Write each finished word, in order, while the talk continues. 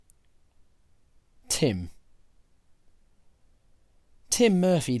Tim. Tim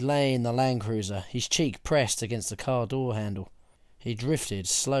Murphy lay in the Land Cruiser, his cheek pressed against the car door handle. He drifted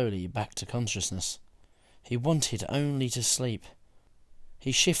slowly back to consciousness. He wanted only to sleep.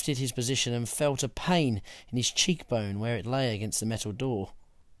 He shifted his position and felt a pain in his cheekbone where it lay against the metal door.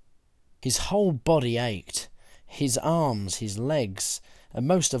 His whole body ached, his arms, his legs, and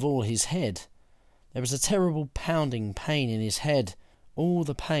most of all his head. There was a terrible pounding pain in his head. All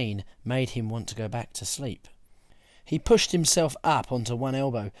the pain made him want to go back to sleep. He pushed himself up onto one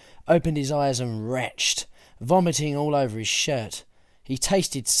elbow, opened his eyes and retched, vomiting all over his shirt. He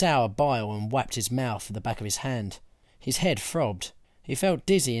tasted sour bile and wiped his mouth with the back of his hand. His head throbbed. He felt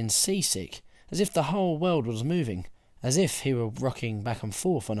dizzy and seasick, as if the whole world was moving, as if he were rocking back and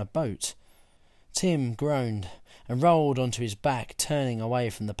forth on a boat. Tim groaned and rolled onto his back, turning away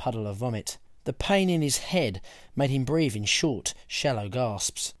from the puddle of vomit. The pain in his head made him breathe in short, shallow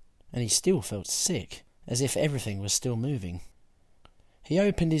gasps, and he still felt sick, as if everything was still moving. He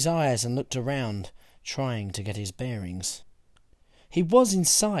opened his eyes and looked around, trying to get his bearings. He was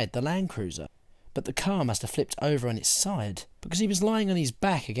inside the Land Cruiser, but the car must have flipped over on its side, because he was lying on his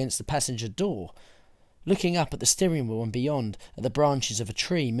back against the passenger door, looking up at the steering wheel and beyond at the branches of a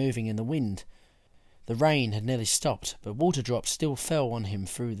tree moving in the wind. The rain had nearly stopped, but water drops still fell on him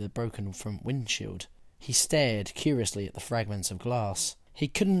through the broken front windshield. He stared curiously at the fragments of glass. He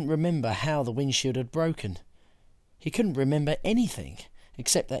couldn't remember how the windshield had broken. He couldn't remember anything,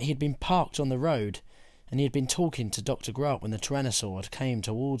 except that he had been parked on the road, and he had been talking to Dr. Grant when the Tyrannosaur came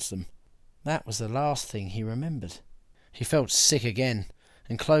towards them. That was the last thing he remembered. He felt sick again,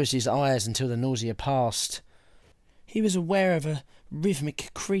 and closed his eyes until the nausea passed. He was aware of a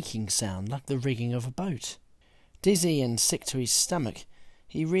rhythmic creaking sound like the rigging of a boat. Dizzy and sick to his stomach,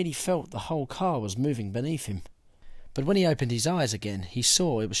 he really felt the whole car was moving beneath him. But when he opened his eyes again, he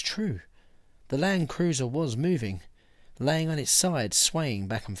saw it was true. The Land Cruiser was moving, laying on its side, swaying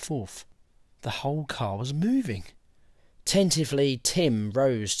back and forth. The whole car was moving. Tentatively, Tim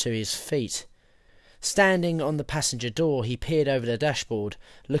rose to his feet. Standing on the passenger door, he peered over the dashboard,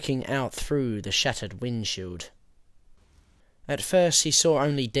 looking out through the shattered windshield. At first he saw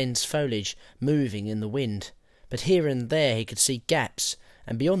only dense foliage moving in the wind, but here and there he could see gaps,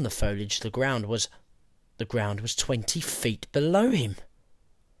 and beyond the foliage the ground was 20 feet below him.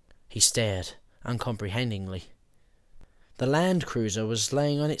 He stared, uncomprehendingly. The Land Cruiser was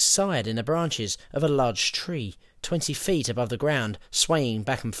laying on its side in the branches of a large tree, 20 feet above the ground, swaying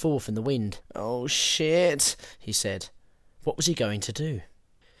back and forth in the wind. "Oh, shit," he said. What was he going to do?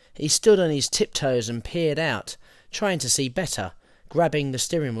 He stood on his tiptoes and peered out, trying to see better, grabbing the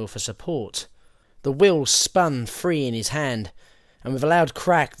steering wheel for support. The wheel spun free in his hand, and with a loud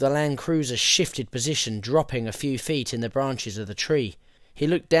crack the Land Cruiser shifted position, dropping a few feet in the branches of the tree. He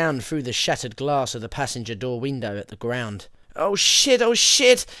looked down through the shattered glass of the passenger door window at the ground. "Oh shit, oh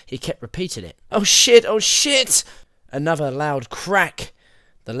shit!" He kept repeating it. "Oh shit, oh shit!" Another loud crack.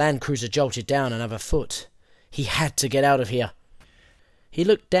 The Land Cruiser jolted down another foot. He had to get out of here. He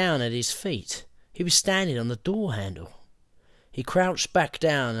looked down at his feet. He was standing on the door handle. He crouched back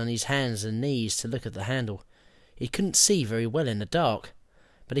down on his hands and knees to look at the handle. He couldn't see very well in the dark,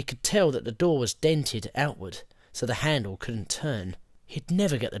 but he could tell that the door was dented outward, so the handle couldn't turn. He'd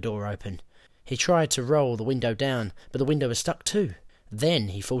never get the door open. He tried to roll the window down, but the window was stuck too. Then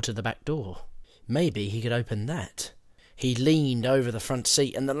he thought of the back door. Maybe he could open that. He leaned over the front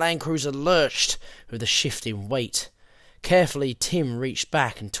seat, and the Land Cruiser lurched with the shifting weight. Carefully, Tim reached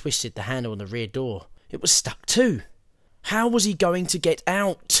back and twisted the handle on the rear door. It was stuck too. How was he going to get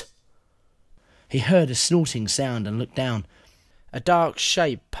out? He heard a snorting sound and looked down. A dark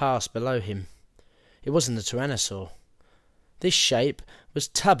shape passed below him. It wasn't the Tyrannosaur. This shape was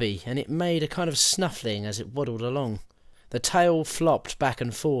tubby, and it made a kind of snuffling as it waddled along. The tail flopped back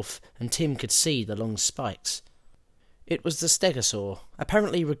and forth, and Tim could see the long spikes. It was the Stegosaur,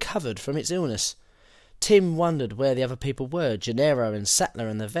 apparently recovered from its illness. Tim wondered where the other people were, Gennaro and Sattler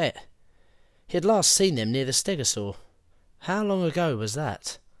and the vet. He had last seen them near the Stegosaur. How long ago was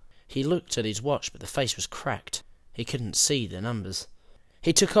that? He looked at his watch, but the face was cracked. He couldn't see the numbers.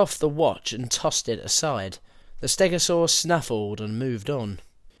 He took off the watch and tossed it aside. The Stegosaur snuffled and moved on.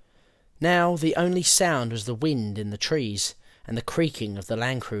 Now the only sound was the wind in the trees, and the creaking of the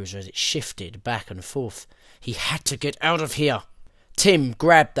Land Cruiser as it shifted back and forth. He had to get out of here. Tim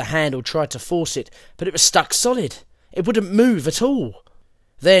grabbed the handle, tried to force it, but it was stuck solid. It wouldn't move at all.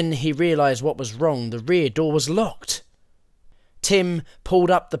 Then he realised what was wrong. The rear door was locked. Tim pulled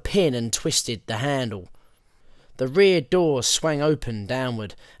up the pin and twisted the handle. The rear door swung open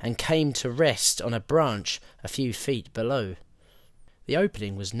downward and came to rest on a branch a few feet below. The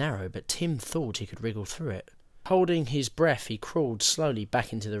opening was narrow, but Tim thought he could wriggle through it. Holding his breath, he crawled slowly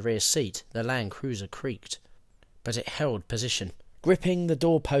back into the rear seat. The Land Cruiser creaked, but it held position. Gripping the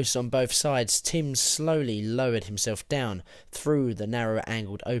doorposts on both sides, Tim slowly lowered himself down through the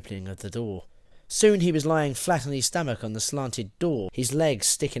narrow-angled opening of the door. Soon he was lying flat on his stomach on the slanted door, his legs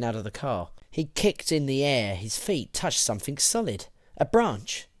sticking out of the car. He kicked in the air, his feet touched something solid, a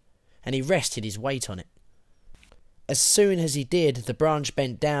branch, and he rested his weight on it. As soon as he did, the branch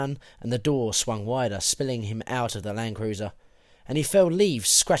bent down and the door swung wider, spilling him out of the Land Cruiser. And he felt leaves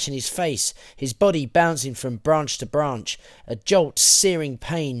scratching his face, his body bouncing from branch to branch, a jolt, searing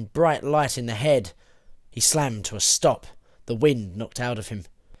pain, bright light in the head. He slammed to a stop, the wind knocked out of him.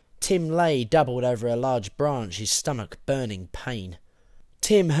 Tim lay doubled over a large branch, his stomach burning pain.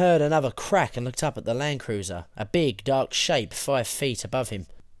 Tim heard another crack and looked up at the Land Cruiser, a big, dark shape 5 feet above him.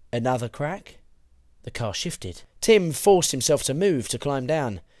 Another crack? The car shifted. Tim forced himself to move, to climb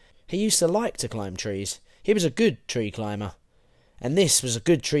down. He used to like to climb trees. He was a good tree climber. And this was a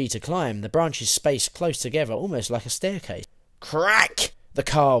good tree to climb, the branches spaced close together, almost like a staircase. Crack! The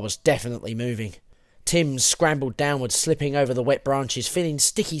car was definitely moving. Tim scrambled downward, slipping over the wet branches, feeling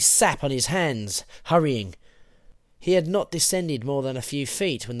sticky sap on his hands, hurrying. He had not descended more than a few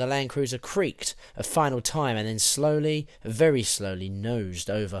feet when the Land Cruiser creaked a final time and then slowly, very slowly,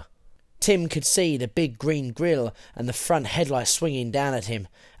 nosed over. Tim could see the big green grille and the front headlight swinging down at him,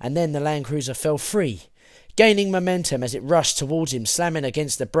 and then the Land Cruiser fell free, gaining momentum as it rushed towards him, slamming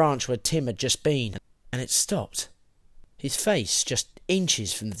against the branch where Tim had just been, and it stopped. His face, just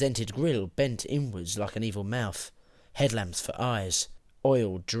inches from the dented grille, bent inwards like an evil mouth, headlamps for eyes.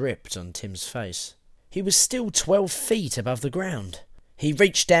 Oil dripped on Tim's face. He was still 12 feet above the ground. He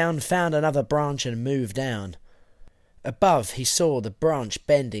reached down, found another branch and moved down. Above, he saw the branch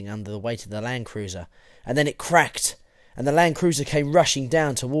bending under the weight of the Land Cruiser, and then it cracked, and the Land Cruiser came rushing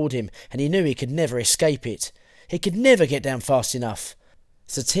down toward him, and he knew he could never escape it. He could never get down fast enough.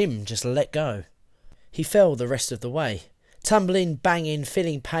 So Tim just let go. He fell the rest of the way, tumbling, banging,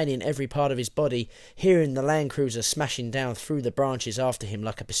 feeling pain in every part of his body, hearing the Land Cruiser smashing down through the branches after him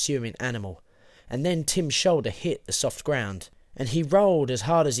like a pursuing animal. And then Tim's shoulder hit the soft ground, and he rolled as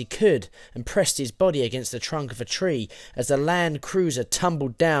hard as he could and pressed his body against the trunk of a tree as the Land Cruiser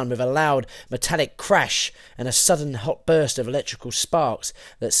tumbled down with a loud metallic crash and a sudden hot burst of electrical sparks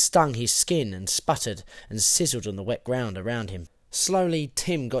that stung his skin and sputtered and sizzled on the wet ground around him. Slowly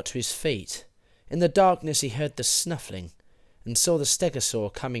Tim got to his feet. In the darkness he heard the snuffling and saw the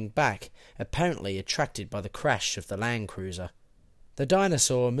stegosaur coming back, apparently attracted by the crash of the Land Cruiser. The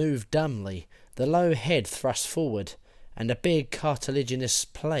dinosaur moved dumbly, the low head thrust forward, and a big cartilaginous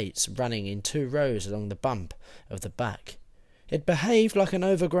plates running in 2 rows along the bump of the back. It behaved like an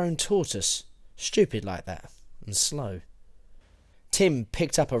overgrown tortoise, stupid like that, and slow. Tim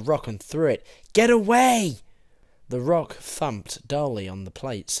picked up a rock and threw it. "Get away!" The rock thumped dully on the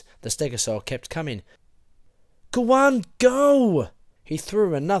plates. The stegosaur kept coming. "Go on, go!" He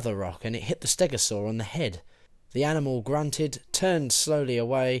threw another rock and it hit the stegosaur on the head. The animal grunted, turned slowly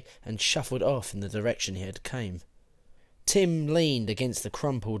away, and shuffled off in the direction he had came. Tim leaned against the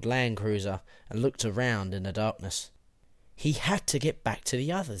crumpled Land Cruiser and looked around in the darkness. He had to get back to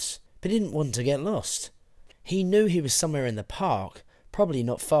the others, but he didn't want to get lost. He knew he was somewhere in the park, probably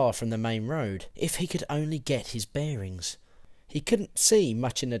not far from the main road, if he could only get his bearings. He couldn't see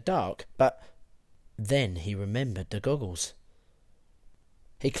much in the dark, but then he remembered the goggles.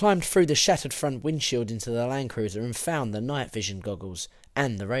 He climbed through the shattered front windshield into the Land Cruiser and found the night vision goggles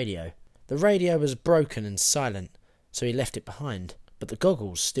and the radio. The radio was broken and silent, so he left it behind, but the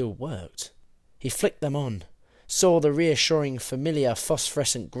goggles still worked. He flicked them on, saw the reassuring familiar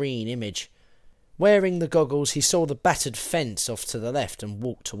phosphorescent green image. Wearing the goggles, he saw the battered fence off to the left and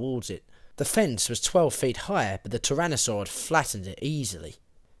walked towards it. The fence was 12 feet high, but the Tyrannosaur had flattened it easily.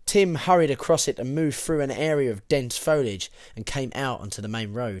 Tim hurried across it and moved through an area of dense foliage and came out onto the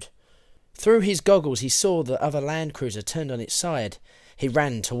main road. Through his goggles he saw the other Land Cruiser turned on its side. He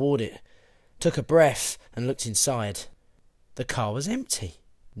ran toward it, took a breath and looked inside. The car was empty.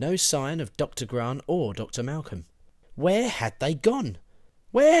 No sign of Dr. Grant or Dr. Malcolm. Where had they gone?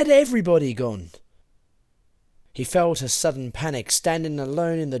 Where had everybody gone? He felt a sudden panic, standing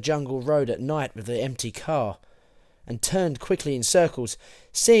alone in the jungle road at night with the empty car, and turned quickly in circles,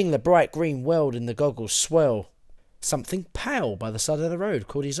 seeing the bright green world in the goggles swirl. Something pale by the side of the road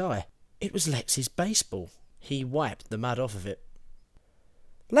caught his eye. It was Lex's baseball. He wiped the mud off of it.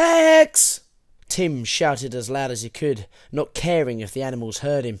 "Lex!" Tim shouted as loud as he could, not caring if the animals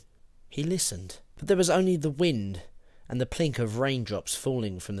heard him. He listened, but there was only the wind and the plink of raindrops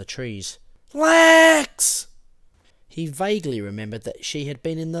falling from the trees. "Lex!" He vaguely remembered that she had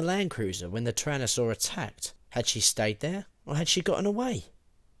been in the Land Cruiser when the Tyrannosaur attacked. Had she stayed there, or had she gotten away?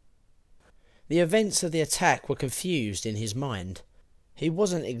 The events of the attack were confused in his mind. He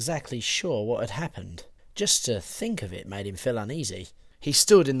wasn't exactly sure what had happened. Just to think of it made him feel uneasy. He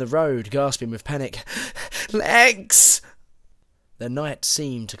stood in the road, gasping with panic. Legs! The night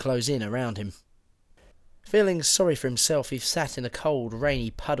seemed to close in around him. Feeling sorry for himself, he sat in a cold,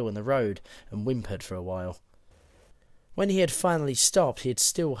 rainy puddle in the road and whimpered for a while. When he had finally stopped, he had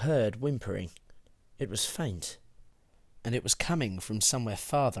still heard whimpering. It was faint, and it was coming from somewhere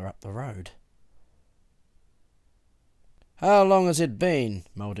farther up the road. "How long has it been?"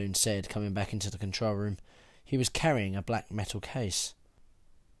 Muldoon said, coming back into the control room. He was carrying a black metal case.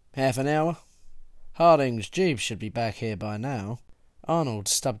 "Half an hour. Harding's jeep should be back here by now." Arnold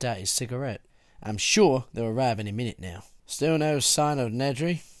stubbed out his cigarette. "I'm sure they'll arrive any minute now." "Still no sign of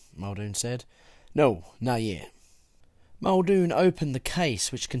Nedry?" Muldoon said. "No, not yet." Muldoon opened the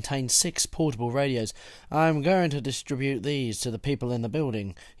case, which contained 6 portable radios. "I'm going to distribute these to the people in the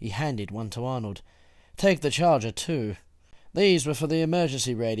building." He handed one to Arnold. "Take the charger, too. These were for the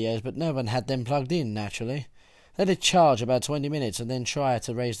emergency radios, but no one had them plugged in, naturally. Let it charge about 20 minutes and then try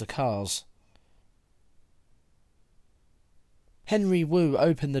to raise the cars." Henry Wu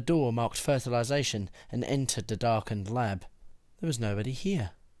opened the door marked fertilization and entered the darkened lab. There was nobody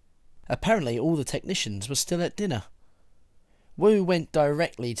here. Apparently all the technicians were still at dinner. Wu went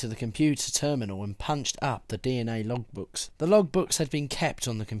directly to the computer terminal and punched up the DNA logbooks. The logbooks had been kept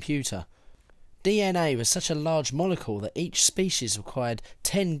on the computer. DNA was such a large molecule that each species required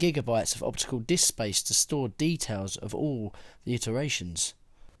 10 gigabytes of optical disk space to store details of all the iterations.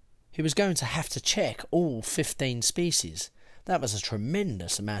 He was going to have to check all 15 species. That was a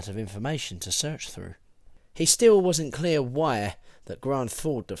tremendous amount of information to search through. He still wasn't clear why that Grant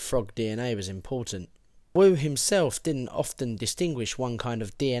thought that frog DNA was important. Wu himself didn't often distinguish one kind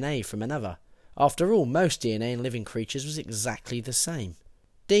of DNA from another. After all, most DNA in living creatures was exactly the same.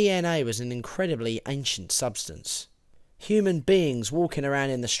 DNA was an incredibly ancient substance. Human beings walking around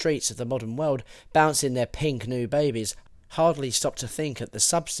in the streets of the modern world, bouncing their pink new babies, hardly stopped to think at the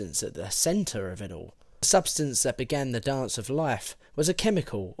substance at the centre of it all. The substance that began the dance of life was a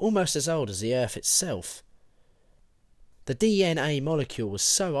chemical almost as old as the Earth itself. The DNA molecule was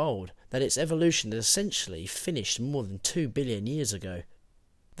so old that its evolution had essentially finished more than 2 billion years ago.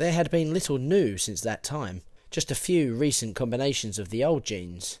 There had been little new since that time. Just a few recent combinations of the old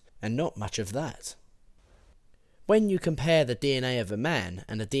genes, and not much of that. When you compare the DNA of a man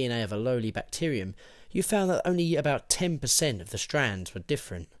and the DNA of a lowly bacterium, you found that only about 10% of the strands were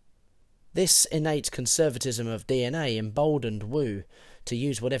different. This innate conservatism of DNA emboldened Wu to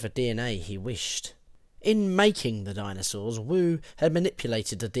use whatever DNA he wished. In making the dinosaurs, Wu had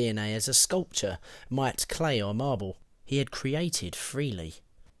manipulated the DNA as a sculptor might clay or marble. He had created freely.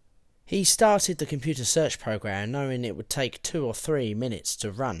 He started the computer search program knowing it would take 2 or 3 minutes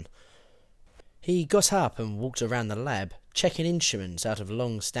to run. He got up and walked around the lab, checking instruments out of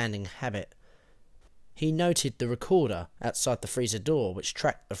long-standing habit. He noted the recorder outside the freezer door, which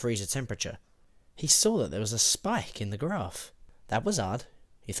tracked the freezer temperature. He saw that there was a spike in the graph. That was odd,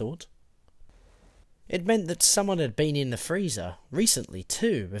 he thought. It meant that someone had been in the freezer, recently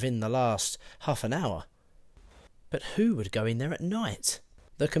too, within the last half an hour. But who would go in there at night?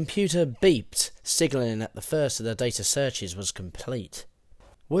 The computer beeped, signalling that the first of the data searches was complete.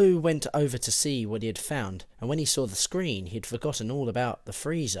 Wu went over to see what he had found, and when he saw the screen, he had forgotten all about the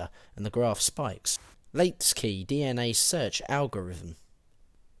freezer and the graph spikes. Latesky DNA search algorithm.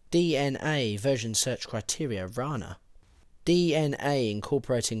 DNA version search criteria RANA. DNA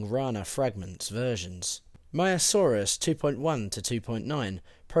incorporating RANA fragments versions. Myosaurus 2.1 to 2.9,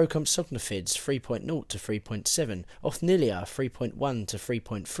 Procompsognathid's 3.0 to 3.7, Othnilia 3.1 to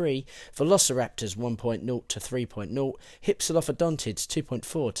 3.3, Velociraptors 1.0 to 3.0, Hypsilophodontids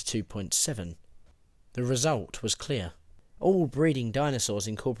 2.4 to 2.7. The result was clear. All breeding dinosaurs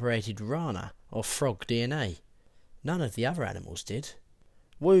incorporated RANA, or frog DNA. None of the other animals did.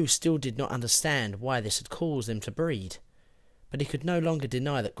 Wu still did not understand why this had caused them to breed, but he could no longer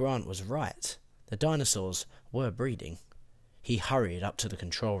deny that Grant was right. The dinosaurs were breeding. He hurried up to the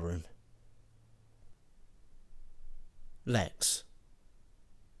control room. Lex.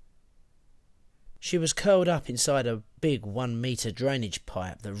 She was curled up inside a big 1-meter drainage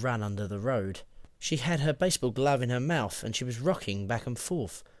pipe that ran under the road. She had her baseball glove in her mouth and she was rocking back and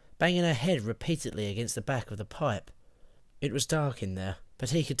forth, banging her head repeatedly against the back of the pipe. It was dark in there,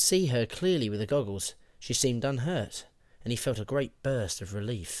 but he could see her clearly with the goggles. She seemed unhurt, and he felt a great burst of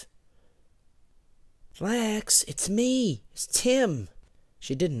relief. "Lex, it's me. It's Tim."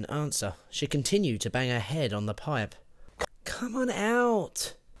 She didn't answer. She continued to bang her head on the pipe. "Come on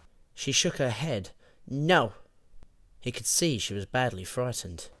out!" She shook her head. "No!" He could see she was badly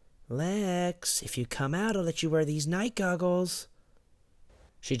frightened. "Lex, if you come out, I'll let you wear these night goggles."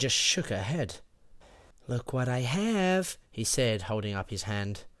 She just shook her head. "Look what I have," he said, holding up his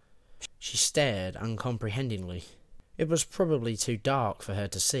hand. She stared uncomprehendingly. It was probably too dark for her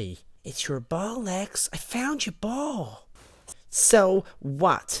to see. "It's your ball, Lex. I found your ball." "So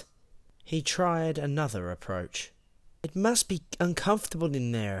what?" He tried another approach. "It must be uncomfortable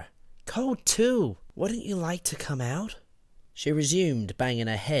in there. Cold too. Wouldn't you like to come out?" She resumed banging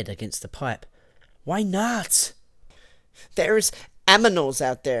her head against the pipe. "Why not?" "There's aminals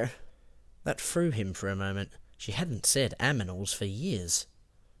out there." That threw him for a moment. She hadn't said aminals for years.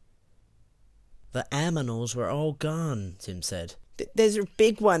 "The aminals were all gone," Tim said. "There's a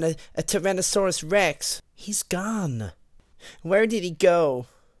big one, a Tyrannosaurus Rex. He's gone." "Where did he go?"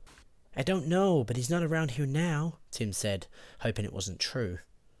 "I don't know, but he's not around here now," Tim said, hoping it wasn't true.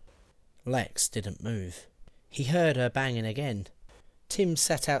 Lex didn't move. He heard her banging again. Tim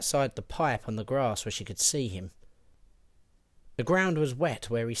sat outside the pipe on the grass where she could see him. The ground was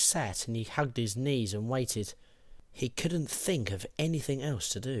wet where he sat, and he hugged his knees and waited. He couldn't think of anything else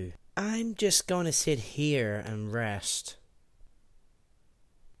to do. "I'm just going to sit here and rest."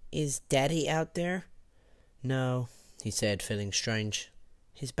 "Is Daddy out there?" "No," he said, feeling strange.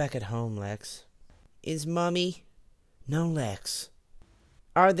 "He's back at home, Lex." "Is Mommy?" "No, Lex."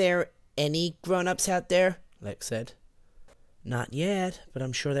 "Are there any grown-ups out there?" Lex said. "Not yet, but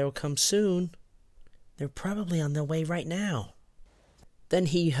I'm sure they will come soon. They're probably on their way right now." Then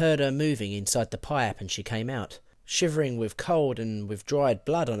he heard her moving inside the pipe, and she came out, shivering with cold and with dried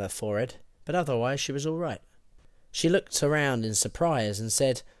blood on her forehead, but otherwise she was all right. She looked around in surprise and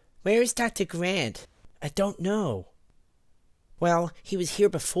said, "Where is Dr. Grant?" "I don't know." "Well, he was here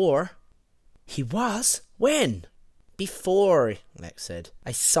before." "He was? When?" "Before," Lex said.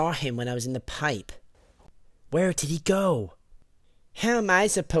 "I saw him when I was in the pipe." "Where did he go?" "How am I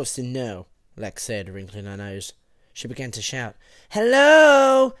supposed to know?" Lex said, wrinkling her nose. She began to shout,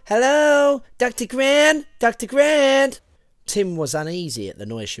 "Hello! Hello! Dr. Grant! Dr. Grant!" Tim was uneasy at the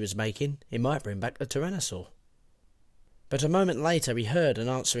noise she was making. It might bring back the Tyrannosaur. But a moment later he heard an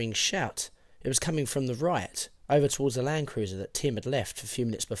answering shout. It was coming from the right, over towards the Land Cruiser that Tim had left a few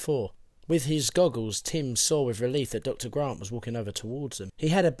minutes before. With his goggles, Tim saw with relief that Dr. Grant was walking over towards them. He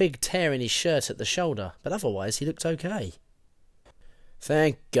had a big tear in his shirt at the shoulder, but otherwise he looked okay.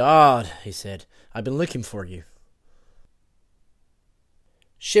 "Thank God," he said. "I've been looking for you."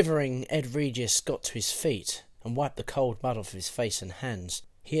 Shivering, Ed Regis got to his feet and wiped the cold mud off his face and hands.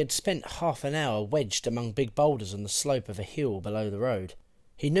 He had spent half an hour wedged among big boulders on the slope of a hill below the road.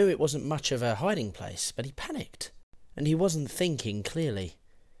 He knew it wasn't much of a hiding place, but he panicked, and he wasn't thinking clearly.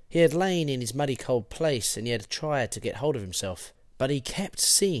 He had lain in his muddy cold place, and he had tried to get hold of himself, but he kept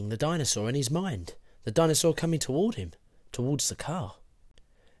seeing the dinosaur in his mind, the dinosaur coming toward him, towards the car.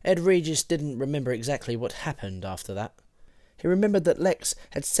 Ed Regis didn't remember exactly what happened after that. He remembered that Lex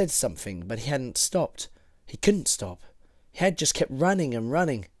had said something, but he hadn't stopped. He couldn't stop. He had just kept running and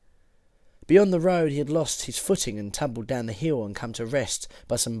running. Beyond the road he had lost his footing and tumbled down the hill and come to rest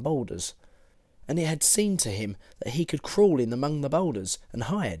by some boulders. And it had seemed to him that he could crawl in among the boulders and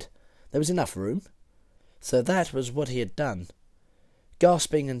hide. There was enough room. So that was what he had done.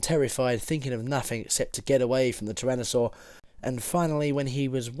 Gasping and terrified, thinking of nothing except to get away from the Tyrannosaur, and finally when he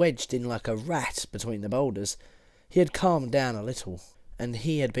was wedged in like a rat between the boulders, he had calmed down a little, and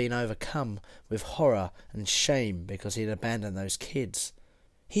he had been overcome with horror and shame because he had abandoned those kids.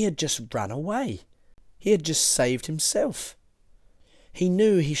 He had just run away. He had just saved himself. He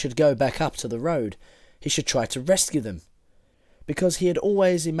knew he should go back up to the road. He should try to rescue them, because he had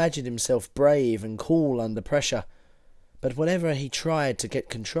always imagined himself brave and cool under pressure. But whenever he tried to get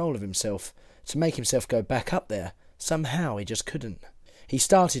control of himself, to make himself go back up there, somehow he just couldn't. He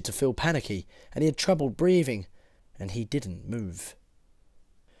started to feel panicky, and he had trouble breathing, and he didn't move.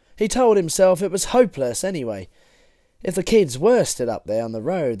 He told himself it was hopeless anyway. If the kids were still up there on the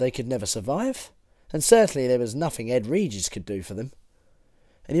road, they could never survive, and certainly there was nothing Ed Regis could do for them.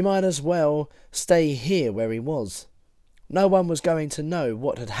 And he might as well stay here where he was. No one was going to know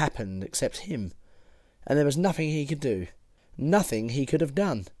what had happened except him, and there was nothing he could do, nothing he could have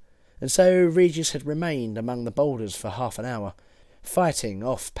done. And so Regis had remained among the boulders for half an hour, fighting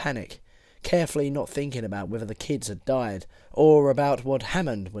off panic, carefully not thinking about whether the kids had died, or about what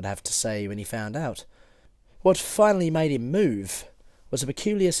Hammond would have to say when he found out. What finally made him move was a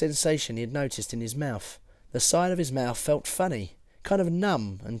peculiar sensation he had noticed in his mouth. The side of his mouth felt funny, kind of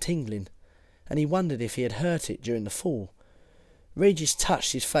numb and tingling, and he wondered if he had hurt it during the fall. Regis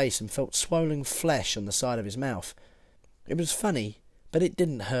touched his face and felt swollen flesh on the side of his mouth. It was funny, but it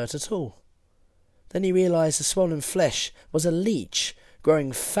didn't hurt at all. Then he realised the swollen flesh was a leech,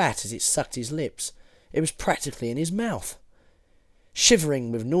 growing fat as it sucked his lips. It was practically in his mouth.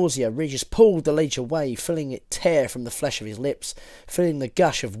 Shivering with nausea, Regis pulled the leech away, feeling it tear from the flesh of his lips, feeling the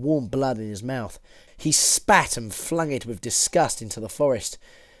gush of warm blood in his mouth. He spat and flung it with disgust into the forest.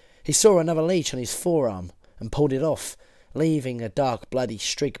 He saw another leech on his forearm and pulled it off, leaving a dark bloody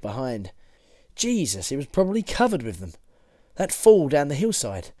streak behind. Jesus, he was probably covered with them. That fall down the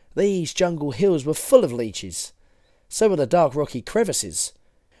hillside. These jungle hills were full of leeches. So were the dark rocky crevices.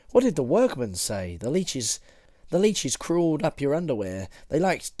 What did the workmen say? The leeches crawled up your underwear. They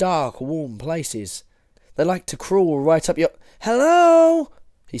liked dark, warm places. They liked to crawl right up your... Hello!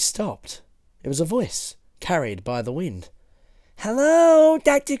 He stopped. It was a voice, carried by the wind. Hello,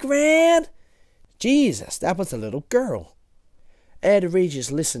 Dr. Grant? Jesus, that was the little girl. Ed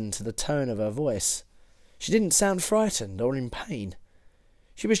Regis listened to the tone of her voice. She didn't sound frightened or in pain.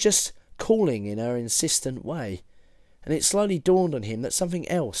 She was just calling in her insistent way, and it slowly dawned on him that something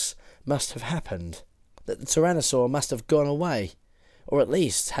else must have happened, that the Tyrannosaur must have gone away, or at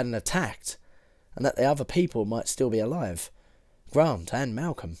least hadn't attacked, and that the other people might still be alive, Grant and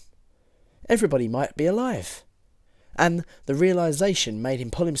Malcolm. Everybody might be alive. And the realisation made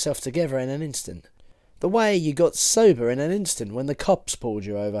him pull himself together in an instant. The way you got sober in an instant when the cops pulled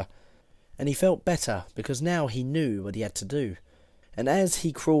you over. And he felt better, because now he knew what he had to do. And as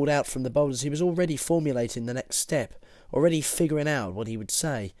he crawled out from the boulders, he was already formulating the next step, already figuring out what he would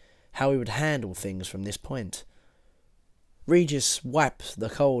say, how he would handle things from this point. Regis wiped the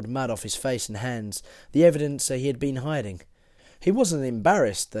cold mud off his face and hands, the evidence that he had been hiding. He wasn't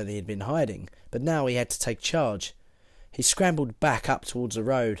embarrassed that he had been hiding, but now he had to take charge. He scrambled back up towards the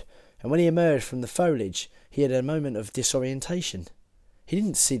road, and when he emerged from the foliage, he had a moment of disorientation. He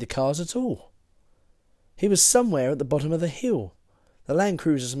didn't see the cars at all. He was somewhere at the bottom of the hill. The Land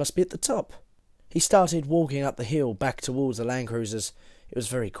Cruisers must be at the top. He started walking up the hill back towards the Land Cruisers. It was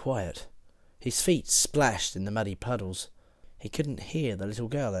very quiet. His feet splashed in the muddy puddles. He couldn't hear the little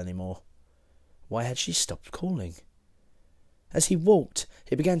girl any more. Why had she stopped calling? As he walked,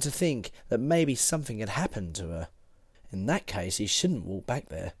 he began to think that maybe something had happened to her. In that case, he shouldn't walk back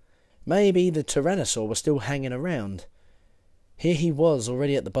there. Maybe the Tyrannosaur was still hanging around. Here he was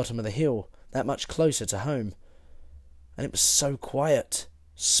already at the bottom of the hill, that much closer to home. And it was so quiet.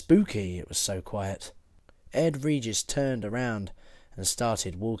 Spooky, it was so quiet. Ed Regis turned around and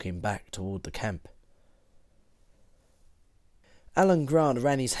started walking back toward the camp. Alan Grant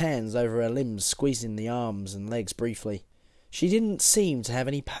ran his hands over her limbs, squeezing the arms and legs briefly. She didn't seem to have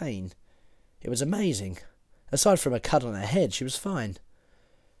any pain. It was amazing. Aside from a cut on her head, she was fine.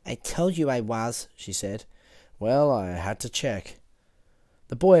 I told you I was, she said. Well, I had to check.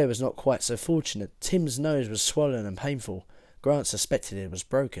 The boy was not quite so fortunate. Tim's nose was swollen and painful. Grant suspected it was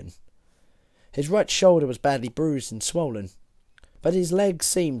broken. His right shoulder was badly bruised and swollen, but his legs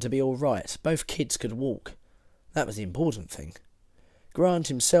seemed to be all right. Both kids could walk. That was the important thing. Grant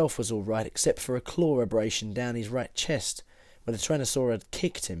himself was all right, except for a claw abrasion down his right chest, where the Tyrannosaur had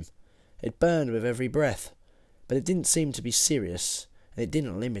kicked him. It burned with every breath, but it didn't seem to be serious, and it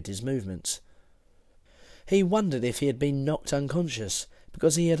didn't limit his movements. He wondered if he had been knocked unconscious,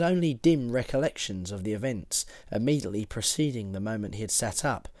 because he had only dim recollections of the events immediately preceding the moment he had sat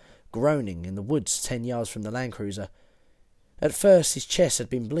up, groaning in the woods 10 yards from the Land Cruiser. At first his chest had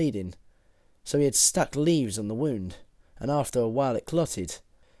been bleeding, so he had stuck leaves on the wound, and after a while it clotted.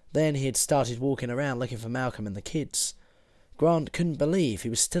 Then he had started walking around looking for Malcolm and the kids. Grant couldn't believe he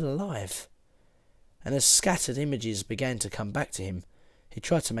was still alive. And as scattered images began to come back to him, he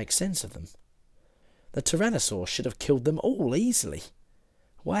tried to make sense of them. The Tyrannosaur should have killed them all easily.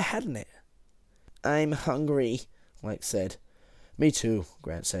 Why hadn't it? I'm hungry, Lex said. Me too,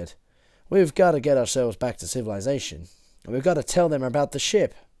 Grant said. We've got to get ourselves back to civilization, and we've got to tell them about the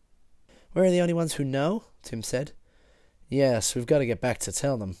ship. We're the only ones who know, Tim said. Yes, we've got to get back to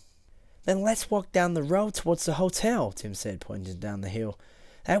tell them. Then let's walk down the road towards the hotel, Tim said, pointing down the hill.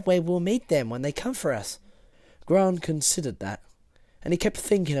 That way we'll meet them when they come for us. Grant considered that, and he kept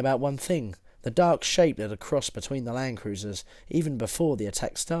thinking about one thing, the dark shape that had crossed between the Land Cruisers even before the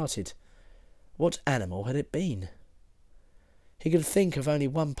attack started. What animal had it been? He could think of only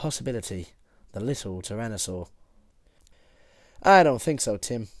one possibility, the little Tyrannosaur. I don't think so,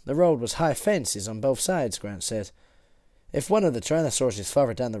 Tim. The road was high fences on both sides, Grant said. If one of the Tyrannosaurs is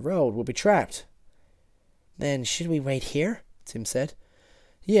farther down the road, we'll be trapped. Then should we wait here? Tim said.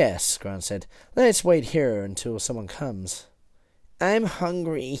 Yes, Grant said. Let's wait here until someone comes. I'm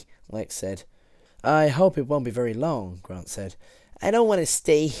hungry, Lex said. I hope it won't be very long, Grant said. I don't want to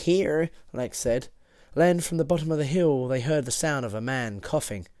stay here, Lex said. Then from the bottom of the hill they heard the sound of a man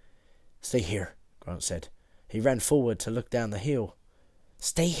coughing. Stay here, Grant said. He ran forward to look down the hill.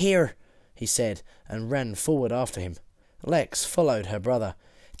 Stay here, he said, and ran forward after him. Lex followed her brother.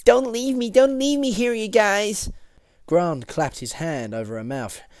 Don't leave me here, you guys. Grant clapped his hand over her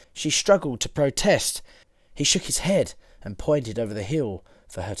mouth. She struggled to protest. He shook his head and pointed over the hill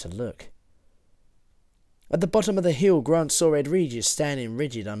for her to look. At the bottom of the hill, Grant saw Ed Regis standing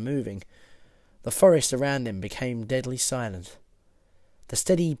rigid, unmoving. The forest around him became deadly silent. The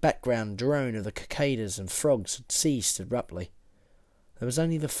steady background drone of the cicadas and frogs had ceased abruptly. There was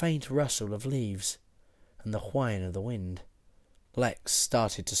only the faint rustle of leaves and the whine of the wind. Lex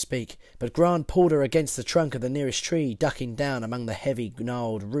started to speak, but Grant pulled her against the trunk of the nearest tree, ducking down among the heavy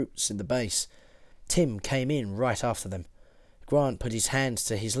gnarled roots in the base. Tim came in right after them. Grant put his hands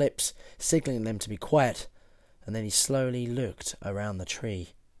to his lips, signalling them to be quiet, and then he slowly looked around the tree.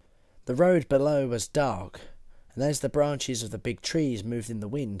 The road below was dark, and as the branches of the big trees moved in the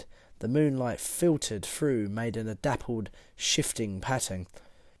wind, the moonlight filtered through, made a dappled, shifting pattern.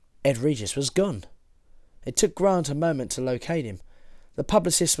 Ed Regis was gone. It took Grant a moment to locate him. The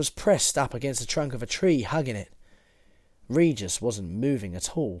publicist was pressed up against the trunk of a tree, hugging it. Regis wasn't moving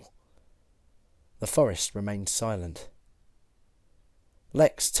at all. The forest remained silent.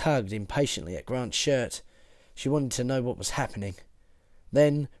 Lex tugged impatiently at Grant's shirt. She wanted to know what was happening.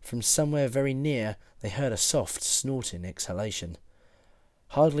 Then, from somewhere very near, they heard a soft, snorting exhalation,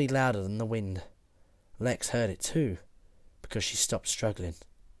 hardly louder than the wind. Lex heard it too, because she stopped struggling.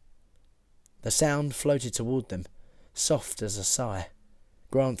 The sound floated toward them, soft as a sigh.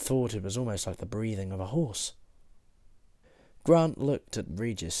 Grant thought it was almost like the breathing of a horse. Grant looked at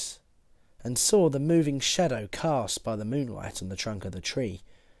Regis and saw the moving shadow cast by the moonlight on the trunk of the tree,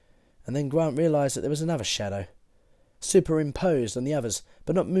 and then Grant realised that there was another shadow, superimposed on the others,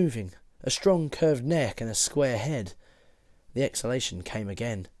 but not moving, a strong curved neck and a square head. The exhalation came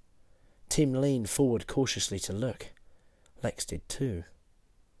again. Tim leaned forward cautiously to look. Lex did too.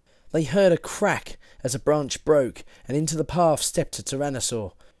 They heard a crack as a branch broke, and into the path stepped a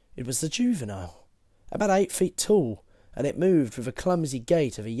tyrannosaur. It was the juvenile, about 8 feet tall, and it moved with the clumsy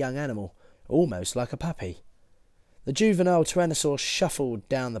gait of a young animal, almost like a puppy. The juvenile tyrannosaur shuffled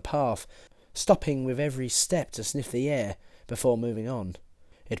down the path, stopping with every step to sniff the air before moving on.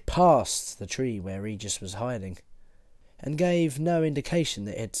 It passed the tree where Regis was hiding, and gave no indication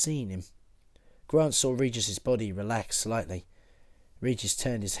that it had seen him. Grant saw Regis's body relax slightly. Regis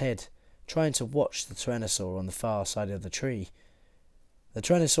turned his head, trying to watch the tyrannosaur on the far side of the tree. The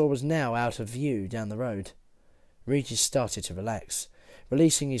tyrannosaur was now out of view down the road. Regis started to relax,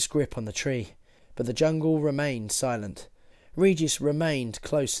 releasing his grip on the tree, but the jungle remained silent. Regis remained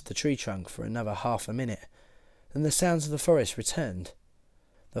close to the tree trunk for another half a minute. Then the sounds of the forest returned.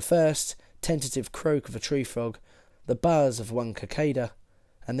 The first tentative croak of a tree frog, the buzz of one cicada,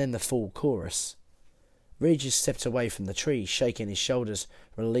 and then the full chorus. Regis stepped away from the tree, shaking his shoulders,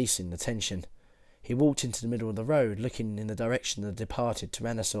 releasing the tension. He walked into the middle of the road, looking in the direction of the departed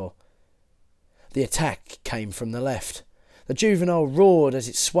tyrannosaur. The attack came from the left. The juvenile roared as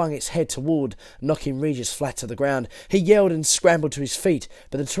it swung its head toward, knocking Regis flat to the ground. He yelled and scrambled to his feet,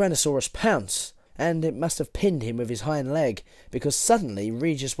 but the Tyrannosaurus pounced, and it must have pinned him with his hind leg, because suddenly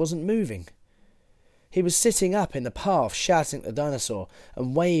Regis wasn't moving. He was sitting up in the path, shouting at the dinosaur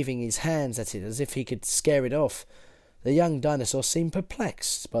and waving his hands at it as if he could scare it off. The young dinosaur seemed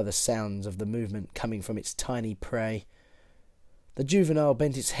perplexed by the sounds of the movement coming from its tiny prey. The juvenile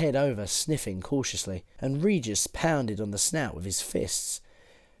bent its head over, sniffing cautiously, and Regis pounded on the snout with his fists.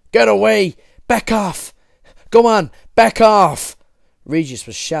 "Get away! Back off! Go on, back off!" Regis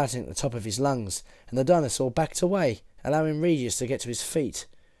was shouting at the top of his lungs, and the dinosaur backed away, allowing Regis to get to his feet.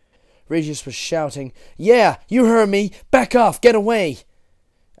 Regis was shouting, "Yeah, you heard me! Back off! Get away!"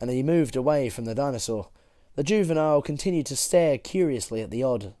 And he moved away from the dinosaur. The juvenile continued to stare curiously at the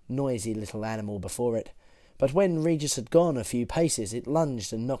odd, noisy little animal before it. But when Regis had gone a few paces, it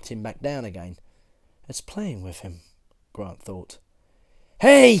lunged and knocked him back down again. "It's playing with him," Grant thought.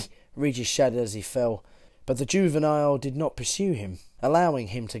 "Hey!" Regis shouted as he fell, but the juvenile did not pursue him, allowing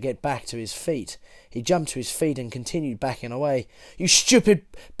him to get back to his feet. He jumped to his feet and continued backing away. "You stupid!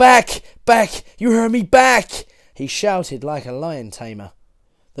 Back! Back! You heard me! Back!" he shouted like a lion tamer.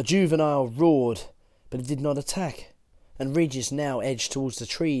 The juvenile roared, but it did not attack, and Regis now edged towards the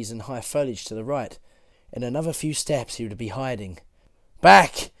trees and high foliage to the right. In another few steps he would be hiding.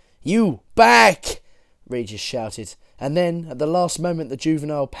 "Back! You! Back!" Regis shouted, and then, at the last moment, the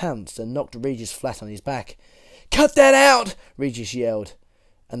juvenile pounced and knocked Regis flat on his back. "Cut that out!" Regis yelled,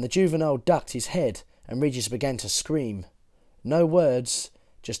 and the juvenile ducked his head, and Regis began to scream. No words,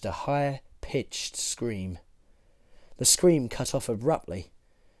 just a high-pitched scream. The scream cut off abruptly,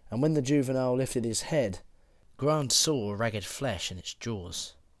 and when the juvenile lifted his head, Grant saw ragged flesh in its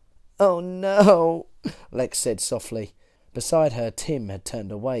jaws. "Oh no," Lex said softly. Beside her, Tim had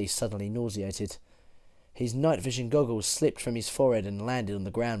turned away, suddenly nauseated. His night vision goggles slipped from his forehead and landed on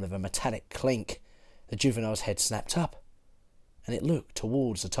the ground with a metallic clink. The juvenile's head snapped up, and it looked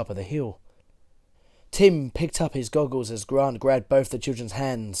towards the top of the hill. Tim picked up his goggles as Grant grabbed both the children's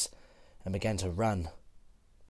hands and began to run.